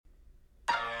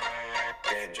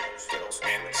banjo, fiddles,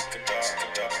 mandolins, guitar,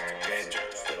 banjo,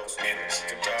 fiddles, mandolins,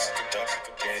 guitar,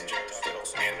 banjo,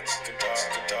 fiddles, mandolins, guitar,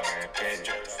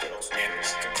 banjo, fiddles,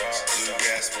 mandolins, guitar,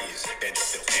 bluegrass music, banjo,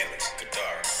 fiddles, mandolins,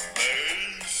 guitar,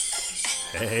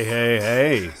 bass.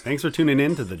 Hey. Thanks for tuning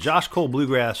in to the Josh Cole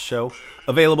Bluegrass Show.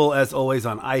 Available, as always,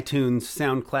 on iTunes,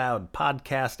 SoundCloud,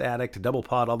 Podcast Addict, Double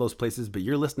Pod, all those places. But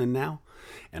you're listening now,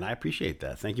 and I appreciate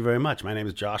that. Thank you very much. My name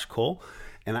is Josh Cole,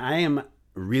 and I am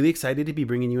really excited to be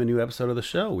bringing you a new episode of the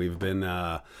show. We've been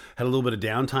had a little bit of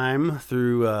downtime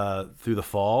through the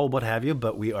fall, what have you,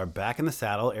 but we are back in the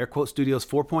saddle. Air Quote Studios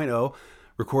 4.0,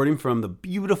 recording from the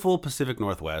beautiful Pacific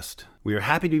Northwest. We are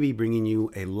happy to be bringing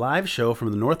you a live show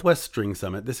from the Northwest String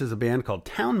Summit. This is a band called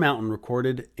Town Mountain,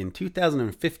 recorded in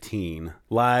 2015,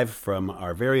 live from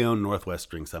our very own Northwest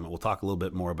String Summit. We'll talk a little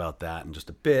bit more about that in just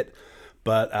a bit.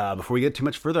 But before we get too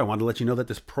much further, I wanted to let you know that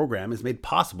this program is made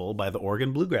possible by the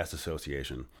Oregon Bluegrass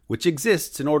Association, which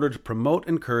exists in order to promote,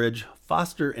 encourage,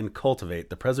 foster, and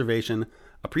cultivate the preservation,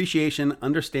 appreciation,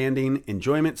 understanding,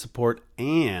 enjoyment, support,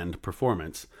 and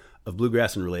performance of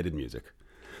bluegrass and related music.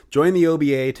 Join the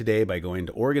OBA today by going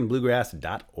to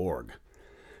OregonBluegrass.org.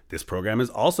 This program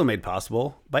is also made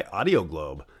possible by Audio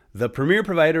Globe, the premier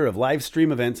provider of live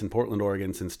stream events in Portland,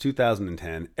 Oregon since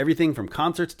 2010. Everything from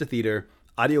concerts to theater,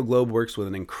 Audio Globe works with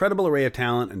an incredible array of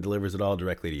talent and delivers it all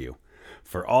directly to you.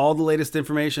 For all the latest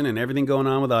information and everything going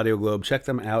on with Audio Globe, check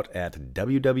them out at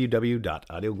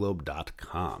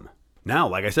www.audioglobe.com. Now,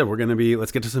 like I said,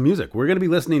 let's get to some music. We're going to be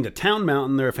listening to Town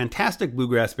Mountain. They're a fantastic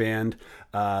bluegrass band.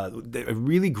 A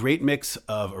really great mix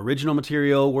of original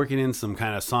material, working in some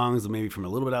kind of songs maybe from a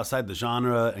little bit outside the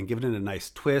genre and giving it a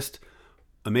nice twist.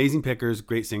 Amazing pickers,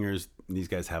 great singers. These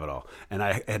guys have it all. And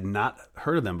I had not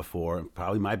heard of them before,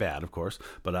 probably my bad, of course,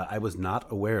 but I was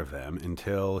not aware of them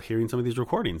until hearing some of these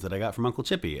recordings that I got from Uncle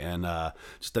Chippy. And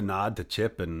just a nod to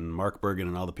Chip and Mark Bergen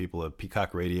and all the people at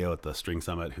Peacock Radio at the String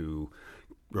Summit who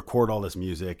record all this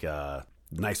music.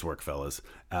 Nice work, fellas.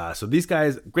 So these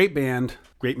guys, great band,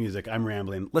 great music. I'm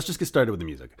rambling. Let's just get started with the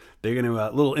music. They're going to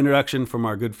a little introduction from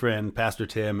our good friend, Pastor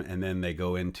Tim, and then they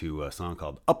go into a song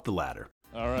called Up the Ladder.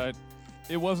 All right.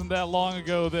 It wasn't that long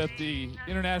ago that the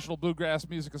International Bluegrass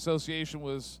Music Association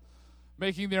was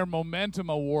making their Momentum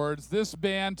Awards. This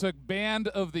band took Band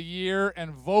of the Year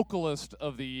and Vocalist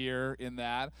of the Year in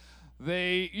that.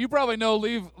 You probably know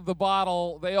Leave the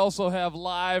Bottle. They also have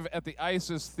Live at the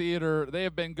Isis Theater. They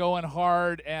have been going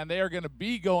hard, and they are going to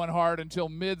be going hard until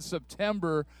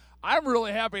mid-September. I'm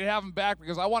really happy to have them back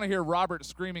because I want to hear Robert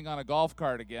screaming on a golf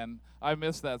cart again. I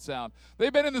miss that sound.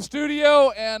 They've been in the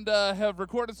studio and have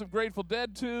recorded some Grateful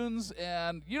Dead tunes,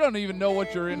 and you don't even know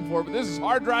what you're in for, but this is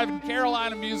hard-driving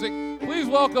Carolina music. Please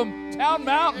welcome Town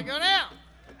Mountain. Go down.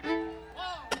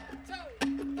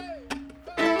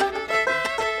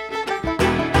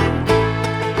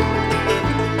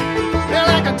 Feel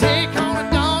like a take on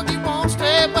a dog, you won't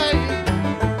stay away.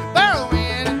 Barrel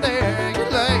in and there you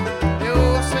lay.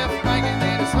 Yourself thinking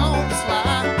that it's on the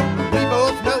slide. We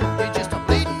both know you're just a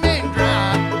bleeding and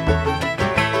dry.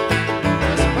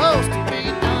 You're supposed to be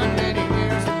done many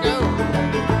years ago,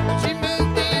 but she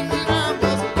moved in when I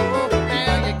was little.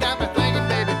 Now you got me thinking,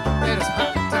 baby, that it's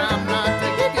high time not to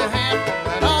give you a hand.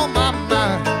 But on my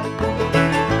mind,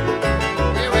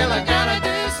 yeah, well, I gotta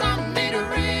do something, need a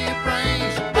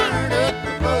rearrange. Burn up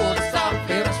the road to stop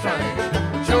feeling strange.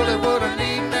 Surely what I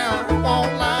need now, I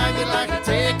won't lie. You like to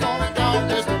take on a dog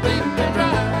just to bleed me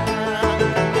dry.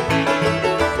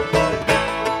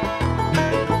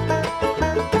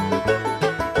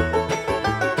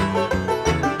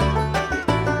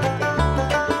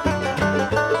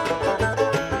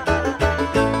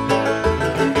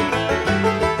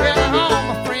 Well, all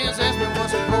my friends ask me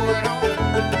what's going on.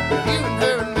 You and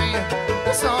her and me,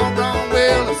 it's all wrong.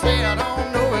 Well, I say I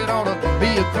don't know, it ought to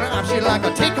be a crime. She like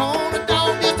to take on a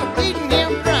dog just to bleeding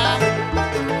him dry.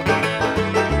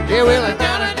 Yeah, well, I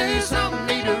gotta do something,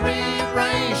 need to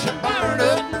rearrange. She burn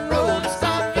up the road and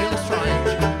stop feeling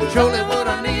strange. Surely what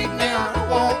I need now, I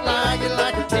won't lie. You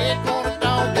like to take on a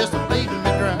dog just to bleeding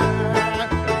me dry.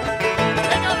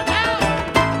 Take on a dog.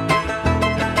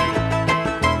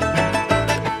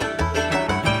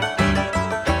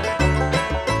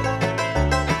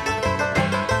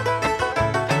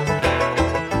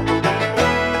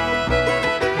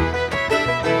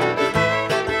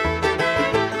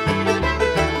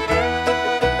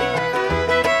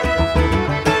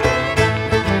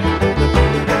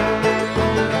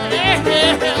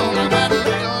 Hell, I'm out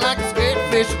looking like a scared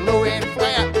fish, low and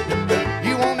flat.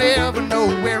 You won't ever know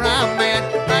where I'm at.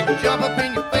 I can jump up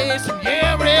in your face and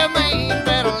yeah, remain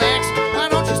battle axe. Why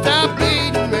don't you stop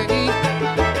bleeding me?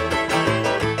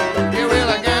 Yeah, well,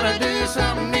 I gotta do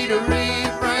something, need a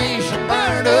rearrange.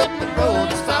 Burn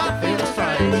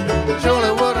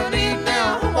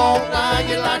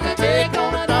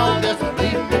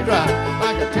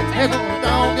Every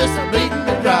dog just a bleeding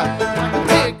me dry. Like a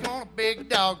pig on a big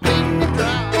dog bleeding me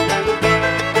dry.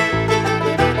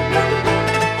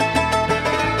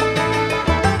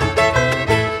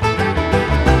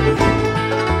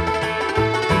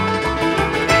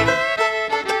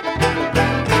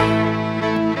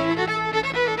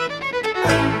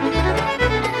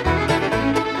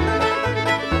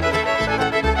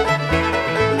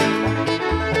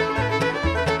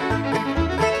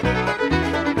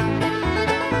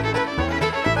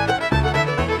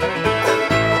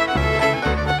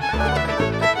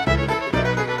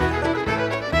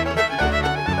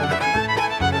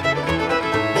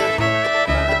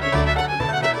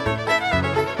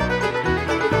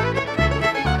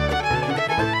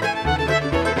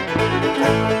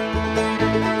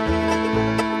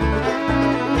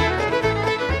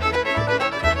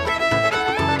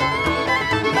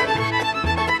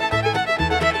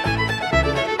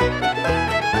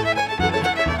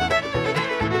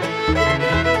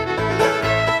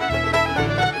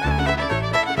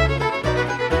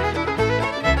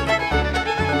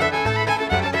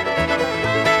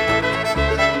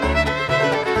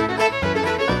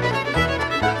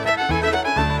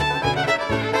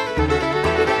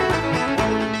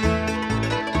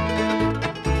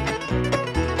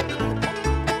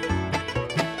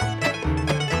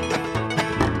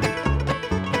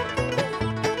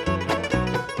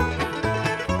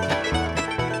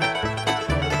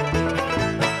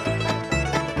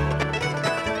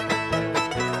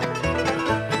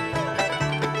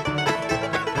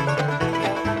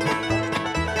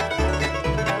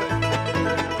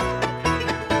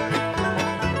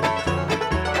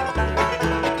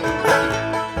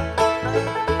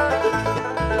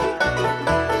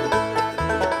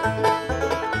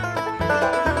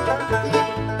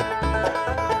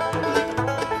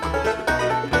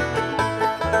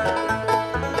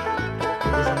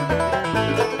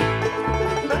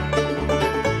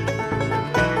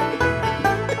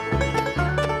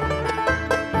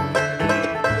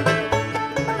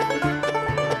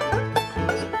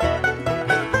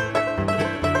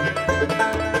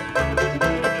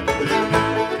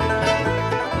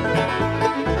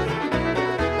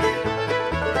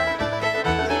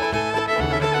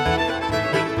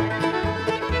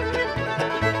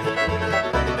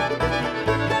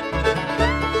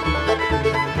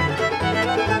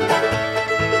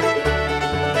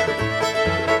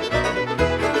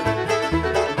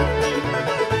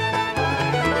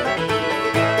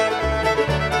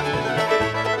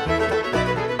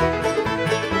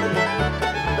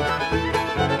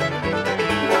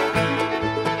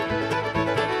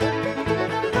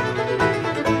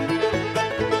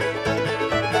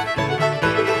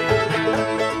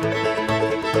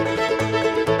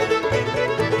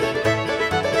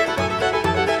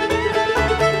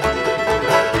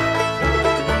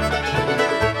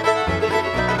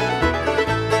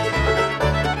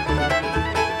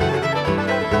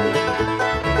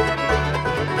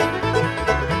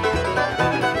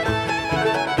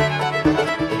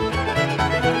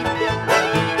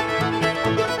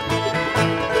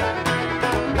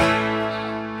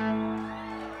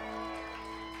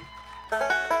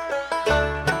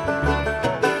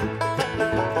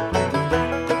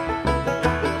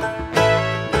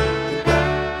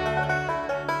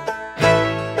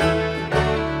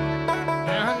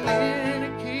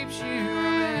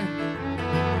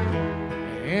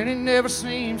 Never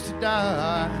seems to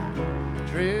die.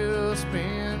 Trail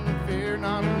spin, fear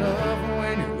not enough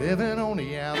when you're living on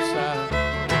the outside.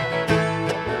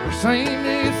 Never seen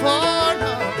me far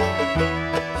enough,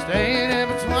 staying in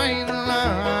between the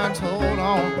lines. Hold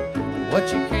on to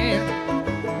what you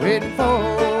can, waiting for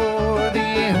the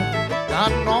end,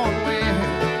 not knowing when.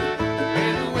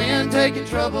 May the wind take your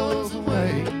troubles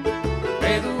away.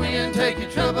 May the wind take your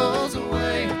troubles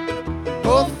away.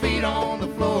 Both feet on the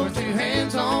floor, two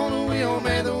hands on the wheel.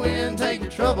 May the wind take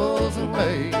your troubles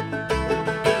away.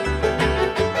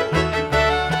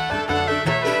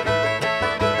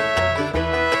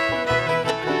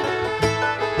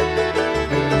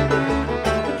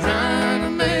 Trying to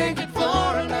make it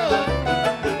far enough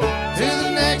to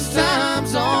the next time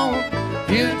zone.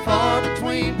 Few and far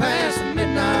between past the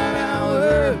midnight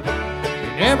hour.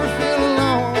 You never feel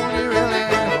alone. You really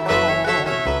ain't alone.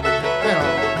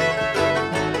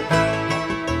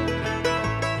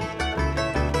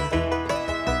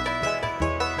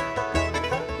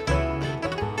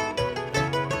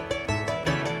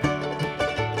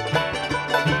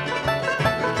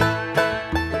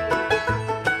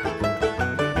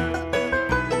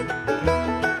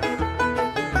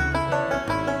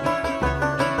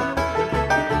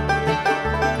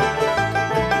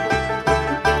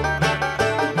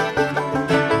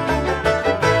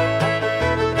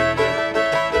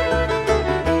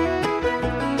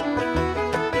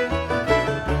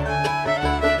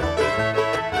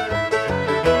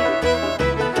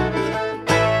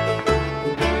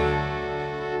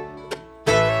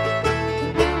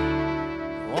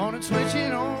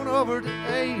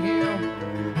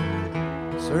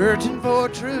 a.m. Searching for a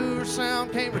truer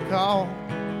sound, can't recall.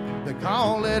 The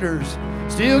call letters,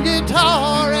 steel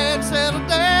guitar and settle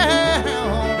down.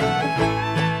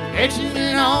 Catching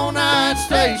an all-night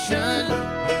station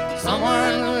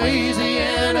somewhere in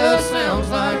Louisiana. Sounds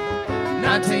like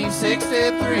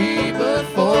 1963, but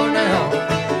for now,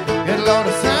 good Lord,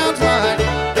 it sounds like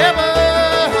heaven.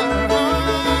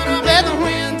 May the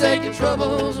wind take your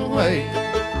troubles away.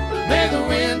 May the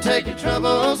wind take your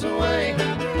troubles away.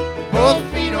 Both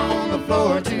feet on the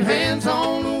floor, two hands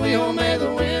on the wheel. May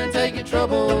the wind take your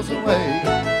troubles away.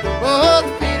 Both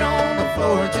feet on the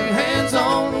floor, two hands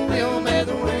on the wheel. May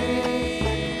the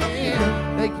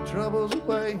wind take your troubles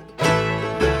away.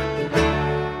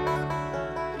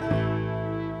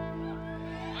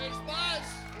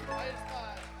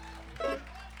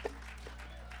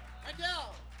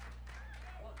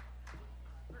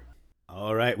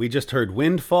 All right, we just heard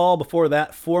Windfall, before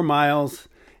that 4 Miles,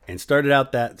 and started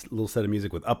out that little set of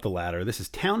music with Up the Ladder. This is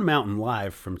Town Mountain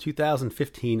live from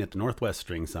 2015 at the Northwest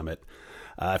String Summit.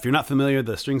 If you're not familiar,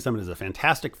 the String Summit is a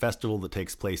fantastic festival that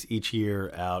takes place each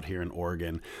year out here in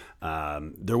Oregon.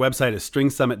 Their website is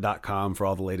stringsummit.com for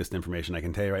all the latest information. I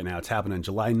can tell you right now, it's happening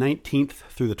July 19th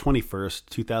through the 21st,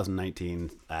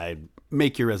 2019. I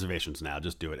make your reservations now.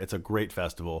 Just do it. It's a great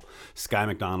festival. Sky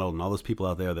McDonald and all those people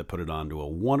out there that put it on do a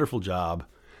wonderful job.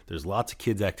 There's lots of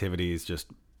kids' activities. Just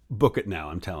book it now,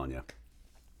 I'm telling you.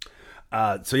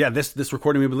 So yeah, this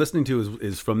recording we've been listening to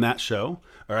is from that show,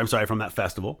 or I'm sorry, from that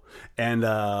festival, and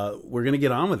we're gonna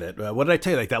get on with it. What did I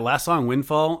tell you? Like that last song,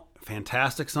 Windfall,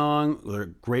 fantastic song, a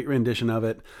great rendition of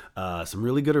it, some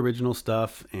really good original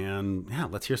stuff, and yeah,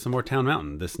 let's hear some more Town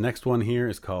Mountain. This next one here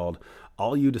is called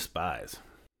All You Despise.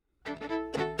 Here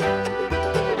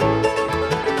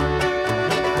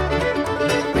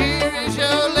is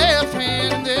your left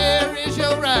hand and there is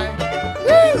your right.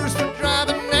 Used for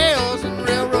driving nails and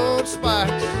railroad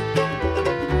spikes.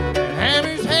 And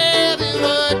hammer's heavy,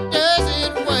 what does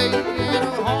it weigh? And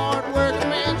a hard working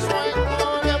man swing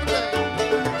one every day.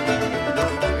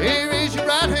 Here is your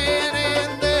right hand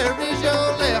and there is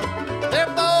your left. They're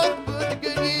both put to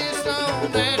good use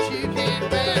on that you can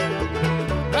bet.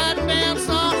 Writing down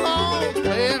songs,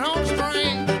 playing on the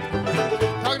string,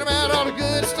 talking about all the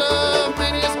good stuff,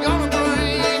 man, it's gonna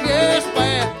bring. Yes,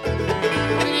 bad.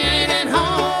 When you ain't at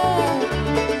home,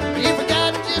 you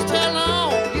forgot just how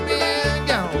long you been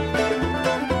gone.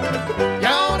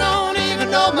 Y'all don't even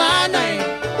know my name,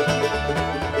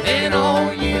 and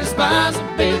all you despise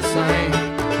will be the same.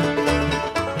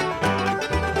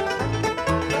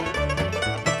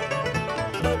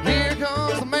 Here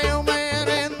comes the mailman,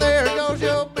 and there goes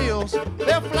your bills.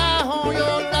 They'll fly home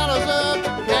your dollars up to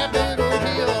Capitol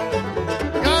Hill.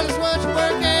 Regardless what you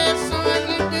work at, son,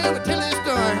 you do it till it's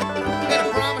done. And I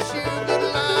promise you a good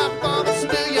life, but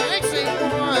still you ain't seen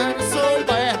one. It's so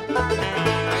bad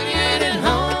when you ain't at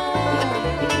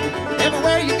home.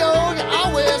 Everywhere you go, you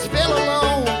always feel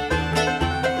alone.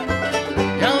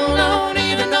 Y'all don't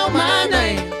even know my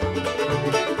name,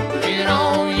 and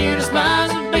all you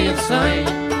despise will be the same.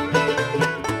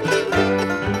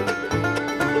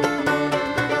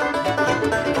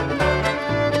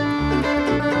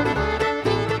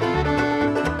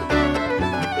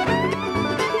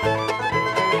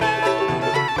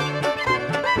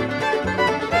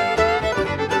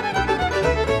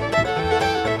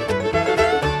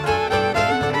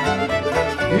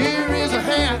 Here is a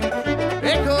hat,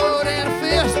 red coat and a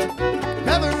fist.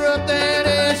 Cover up that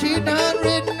ass you done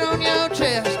written on your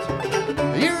chest.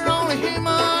 You're only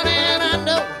human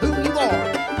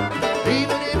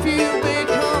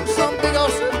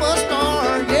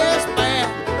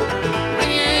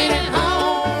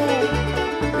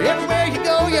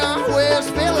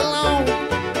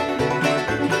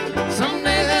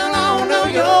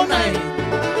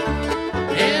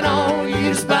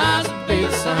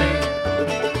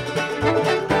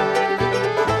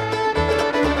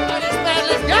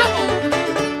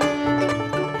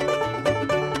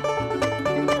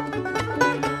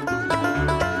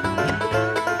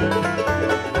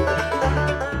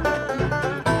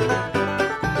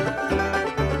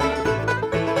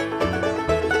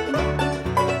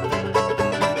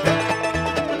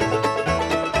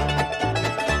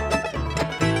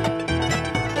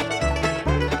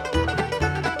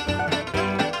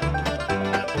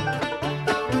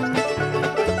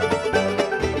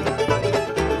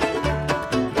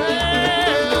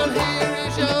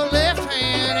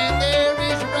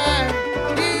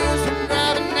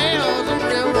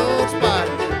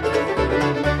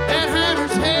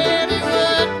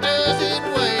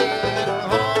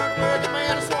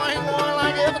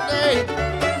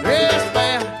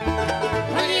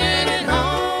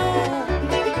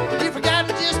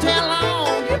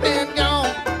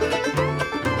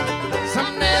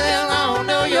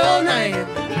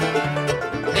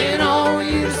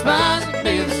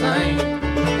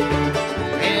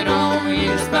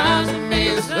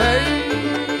this day.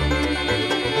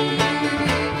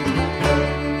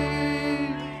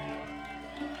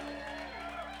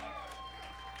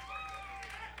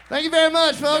 Thank you very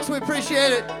much, folks. We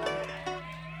appreciate it.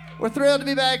 We're thrilled to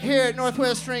be back here at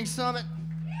Northwest String Summit.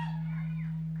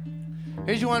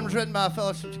 Here's your one that was written by a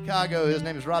fellow from Chicago. His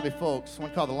name is Robbie Folks.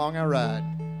 One called The Long I Ride.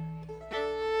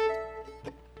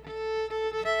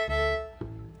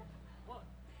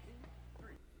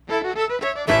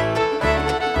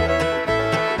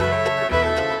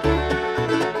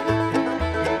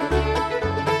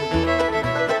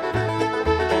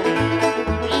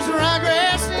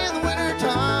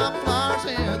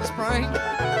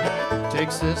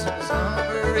 Texas in the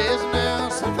summer is now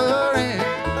suffering.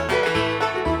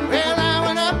 Well, I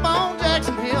went up on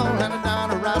Jackson Hill and I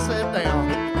down a rice sat down.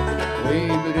 Way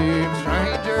but him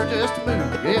stranger just to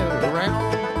move it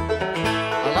around.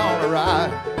 Along the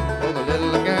ride for the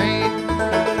little game.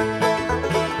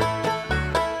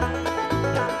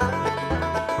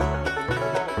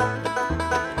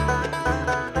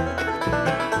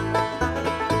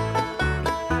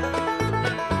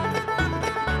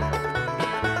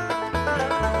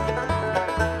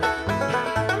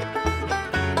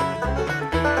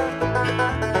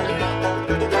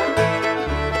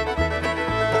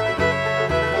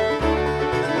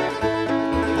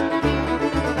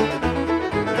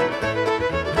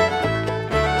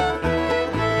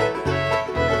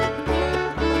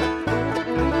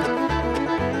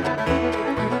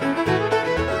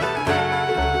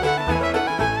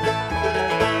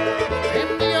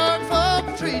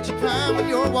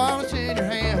 Wallet's in your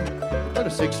hand, but a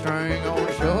six string on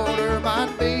your shoulder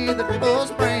might be the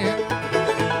devil's brand.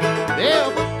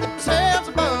 They'll put themselves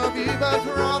above you, but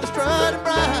for all the strut and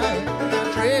brag,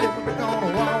 I traded from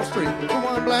on Wall Street for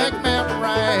one black mountain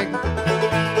rag.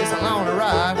 It's a long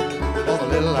ride for the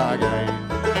little I gain.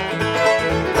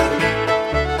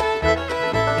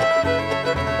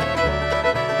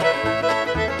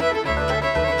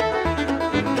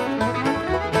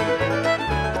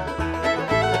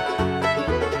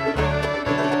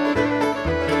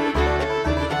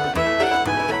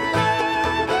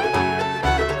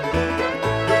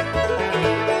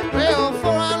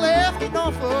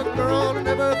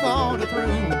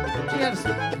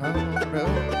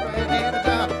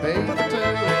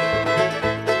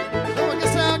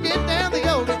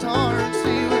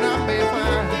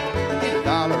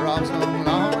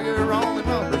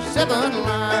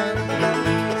 Line.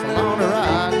 It's a long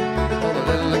ride for the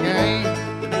little game.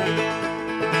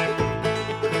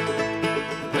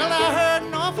 Well, I heard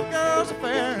an awful girl's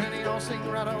affair, and he all seemed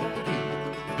right on the key.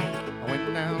 I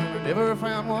went down and never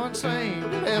found one same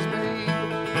as me.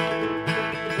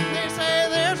 They say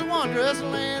there's a wondrous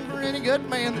land for any good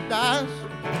man that dies.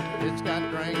 If it's got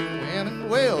drinking women,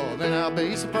 well, then I'll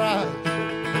be surprised.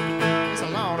 It's a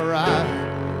long ride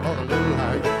for the little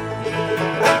light.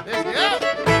 Let's go!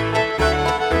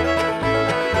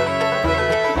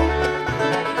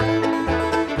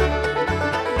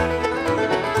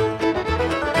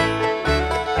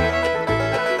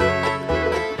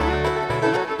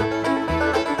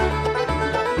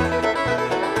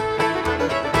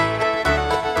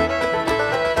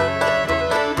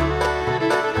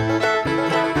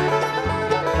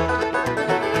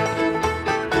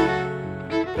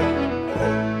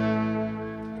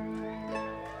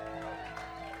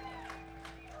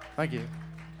 Thank you.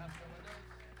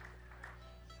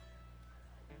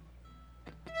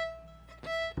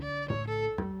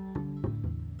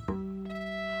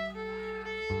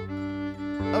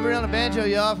 Over on the banjo,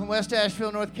 y'all, from West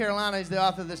Asheville, North Carolina. He's the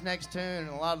author of this next tune, and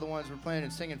a lot of the ones we're playing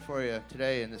and singing for you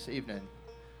today and this evening.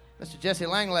 Mr. Jesse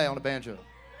Langley on the banjo.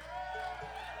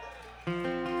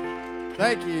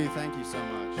 Thank you so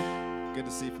much. Good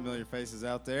to see familiar faces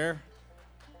out there.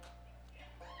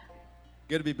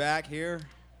 Good to be back here.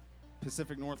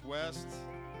 Pacific Northwest.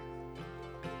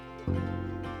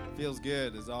 Feels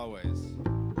good as always.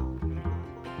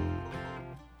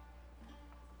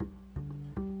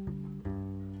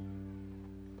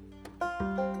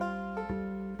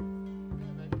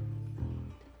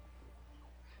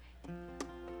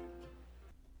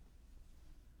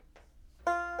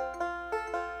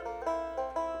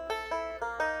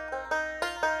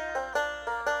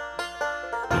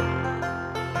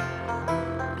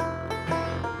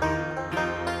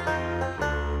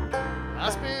 I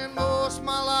spend most of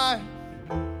my life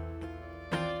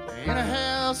in a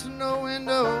house with no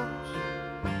windows.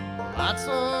 Lights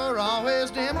are always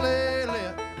dimly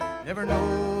lit, never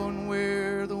knowing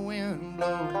where the wind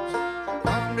blows.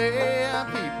 One day I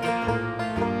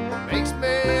people makes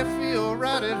me feel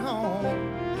right at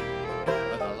home,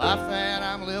 but the life that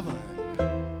I'm living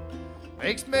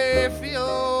makes me feel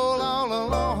all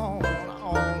alone,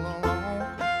 all alone.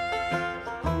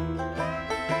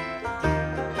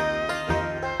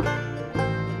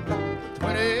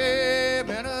 20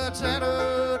 minutes at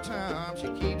a time, she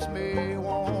keeps me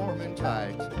warm and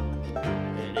tight.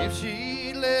 And if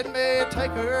she let me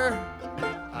take her,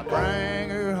 I bring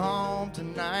her home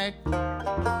tonight.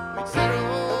 We'd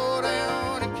settle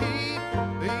down and keep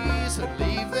peace and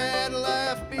leave that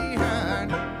life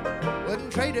behind.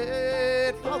 Wouldn't trade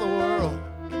it for the world.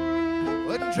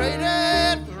 Wouldn't trade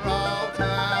it for all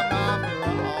time, not for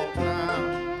all time.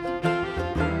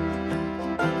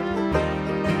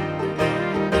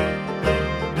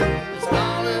 This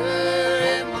dollar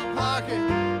in my pocket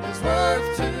is worth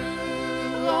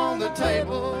two on the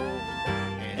table.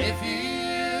 And if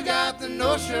you got the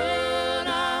notion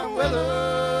I'm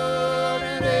willing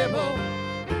and able,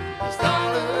 this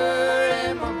dollar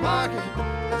in my pocket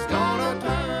is gonna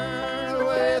turn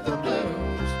away the blues.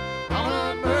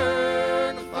 Gonna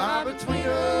burn the fire between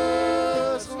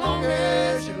us as long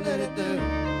as you let it do.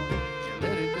 You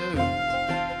let it do.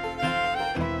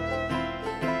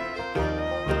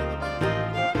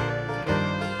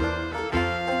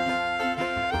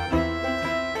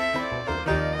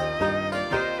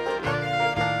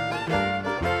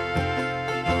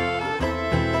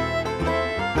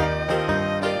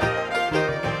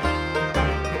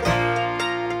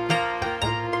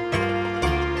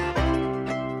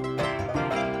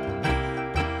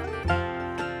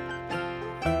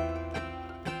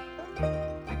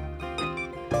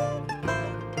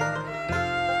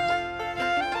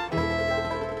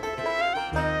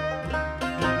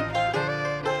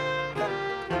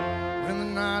 When the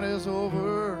night is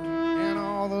over and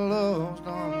all the love's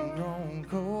done grown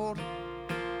cold,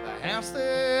 the house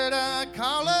that I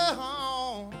call a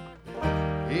home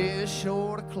is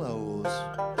sure to close.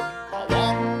 I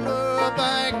wander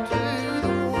back to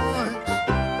the ones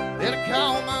that I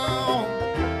call my own.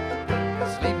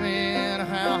 Sleep in a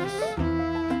house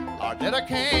or that I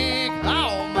can't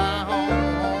call my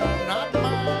home, not my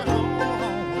home.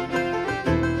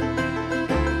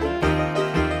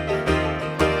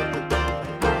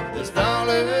 This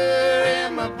dollar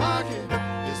in my pocket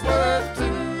is worth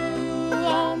two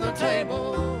on the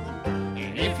table.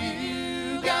 And if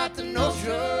you got the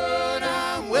notion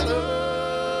I'm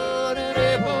willing and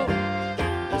able,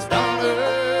 this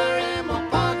dollar in my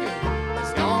pocket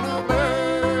is gonna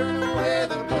burn away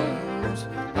the blues.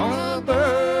 Gonna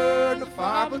burn the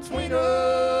fire between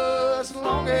us as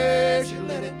long as you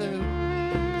let it do. You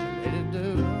let it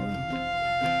do.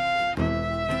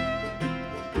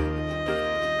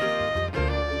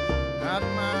 Not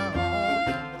my home.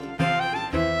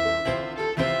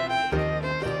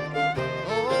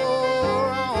 Oh,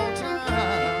 wrong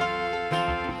time.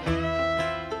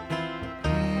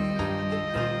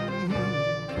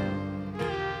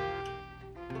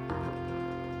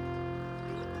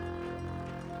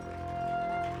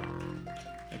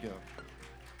 Thank you.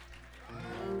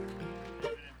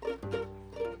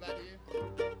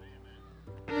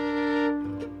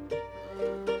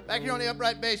 Back here on the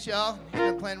upright bass, y'all. He's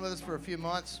been playing with us for a few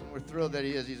months. We're thrilled that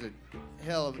he is. He's a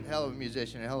hell of a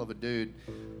musician, a hell of a dude.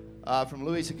 From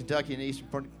Louisa, Kentucky, in the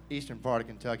eastern part of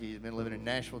Kentucky. He's been living in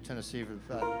Nashville, Tennessee for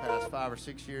the past 5 or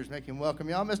 6 years. Make him welcome,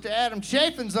 y'all. Mr. Adam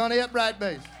Chafin's on the upright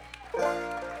bass.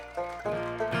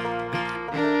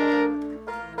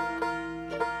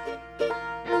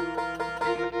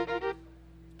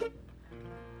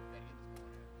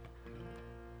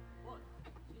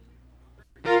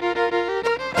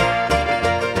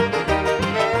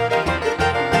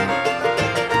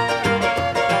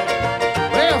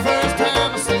 Well, first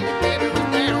time I seen you, baby, was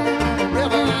down on the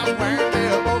river. I was wearing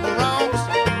real overalls.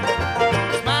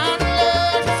 Smiled and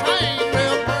loved to swing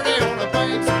real pretty on the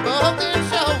banks above the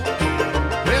shore.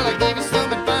 Well, I gave you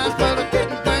some advice, but I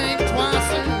didn't think twice,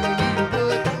 and you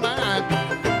wouldn't mind.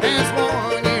 That's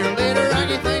 1 year later, I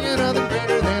get thinking of the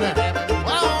greater than I haven't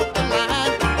walked the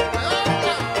line. Oh,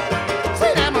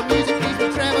 see, now my music keeps me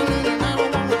traveling, and I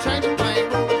don't want to change a thing,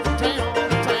 rolling from town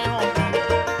to town.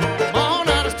 All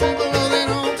night is too below, then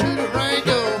on to the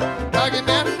Rango, talking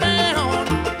down and down.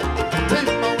 2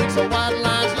 more weeks of white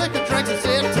lines, liquor drinks and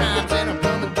 7 times, and I'm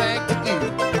coming back to you.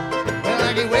 Well,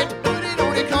 I can't wait to put it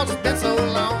on you, 'cause it's been so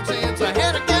long since I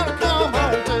had a gal to come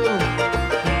home to.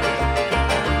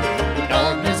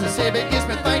 North Mississippi gets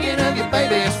me thinking of you,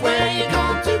 baby. It's where you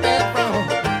come to me from.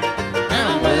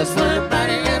 Now West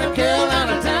Virginia and a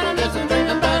Carolina town, I'm just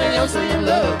dreaming about your sweet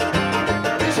love.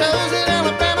 Three shows in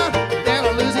Alabama, down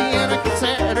to Louisiana,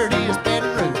 Saturday is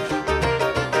Baton Rouge.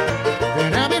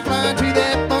 Then I'll be flying to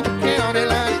that Bunker County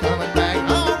line, coming back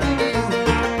home to you.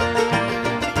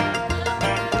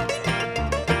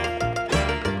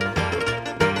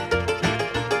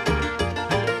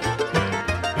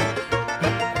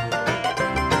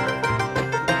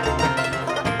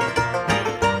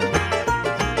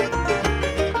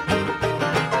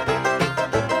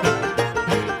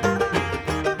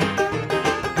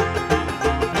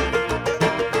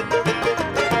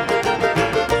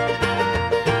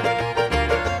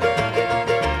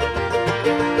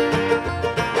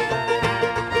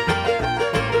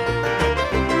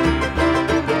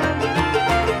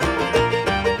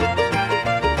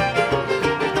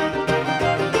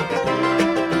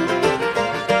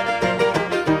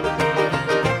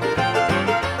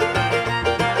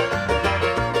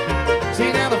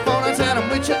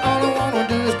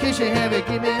 she heavy,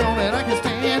 keep me on it, I can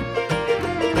stand.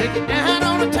 Take it down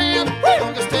on the town,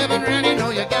 don't go stepping around, you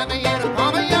know you got me in the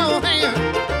palm of your hand.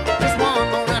 Just one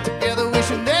more night together,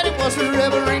 wishing that it was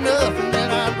forever, ain't nothing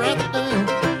that I'd rather do.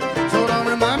 So don't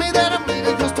remind me that I'm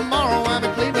leaving, cause tomorrow I'm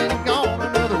in Cleveland, gone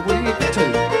another week or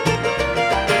two.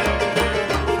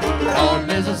 Oh,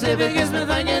 Mississippi gets me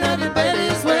thinking of you, baby,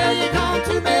 it's where you come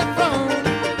to me from.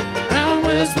 Round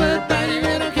westward, baby,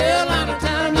 in a Carolina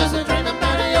town, I'm just a dreaming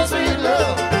about your sweet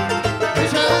love.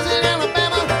 Wish I was in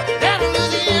Alabama, down to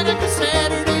Louisiana, cause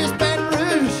Saturday is Baton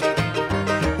Rouge.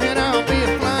 And I'll be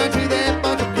flying to that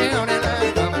Buncombe County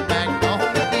line, coming back home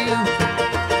with you.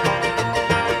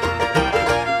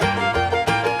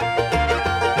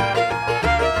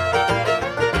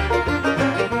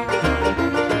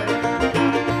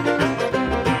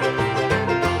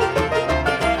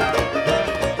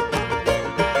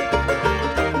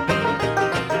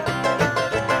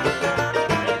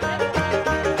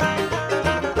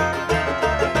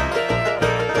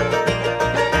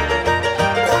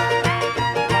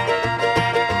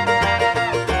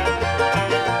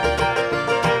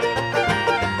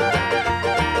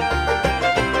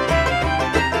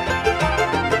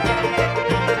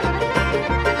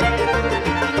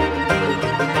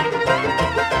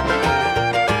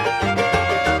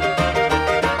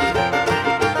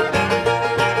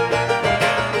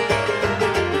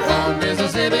 Oh,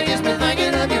 Mississippi gets me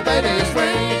thinking of you, baby, it's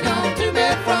where you come to me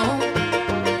from.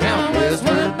 Down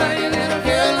westward, baby, in a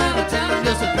Carolina town, I'm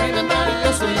just a dreaming about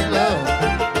your sweet love.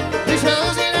 Wish I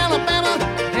was in Alabama,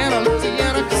 down to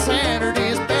Louisiana, cause Saturday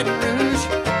is Baton Rouge.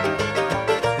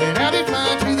 And I'll be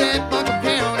flying to that Buncombe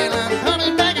County line,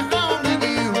 coming back home with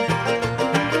you.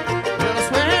 Well, I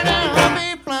swear now, I'll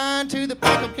be flying to the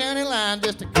Buncombe County line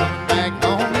just to come back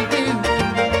home with you.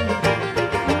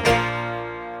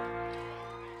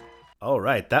 All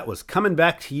right, that was Coming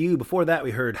Back to You. Before that,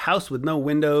 we heard House with No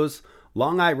Windows,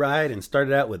 Long I Ride, and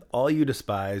started out with All You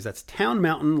Despise. That's Town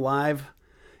Mountain live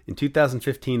in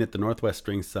 2015 at the Northwest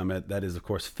String Summit. That is, of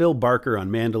course, Phil Barker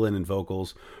on mandolin and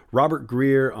vocals, Robert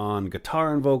Greer on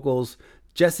guitar and vocals,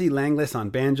 Jesse Langlis on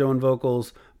banjo and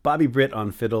vocals, Bobby Britt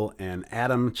on fiddle, and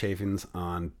Adam Chaffins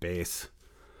on bass.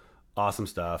 Awesome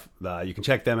stuff. You can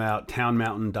check them out.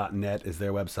 Townmountain.net is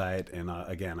their website. And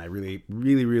again, I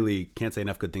really can't say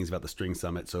enough good things about the String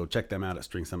Summit. So check them out at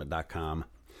stringsummit.com.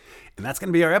 And that's going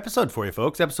to be our episode for you,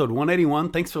 folks. Episode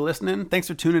 181. Thanks for listening. Thanks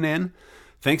for tuning in.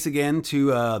 Thanks again to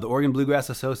the Oregon Bluegrass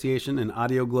Association and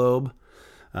Audio Globe.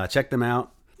 Check them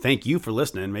out. Thank you for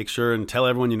listening. Make sure and tell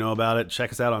everyone you know about it.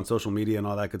 Check us out on social media and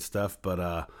all that good stuff.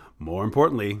 But more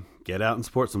importantly, get out and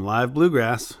support some live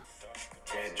bluegrass.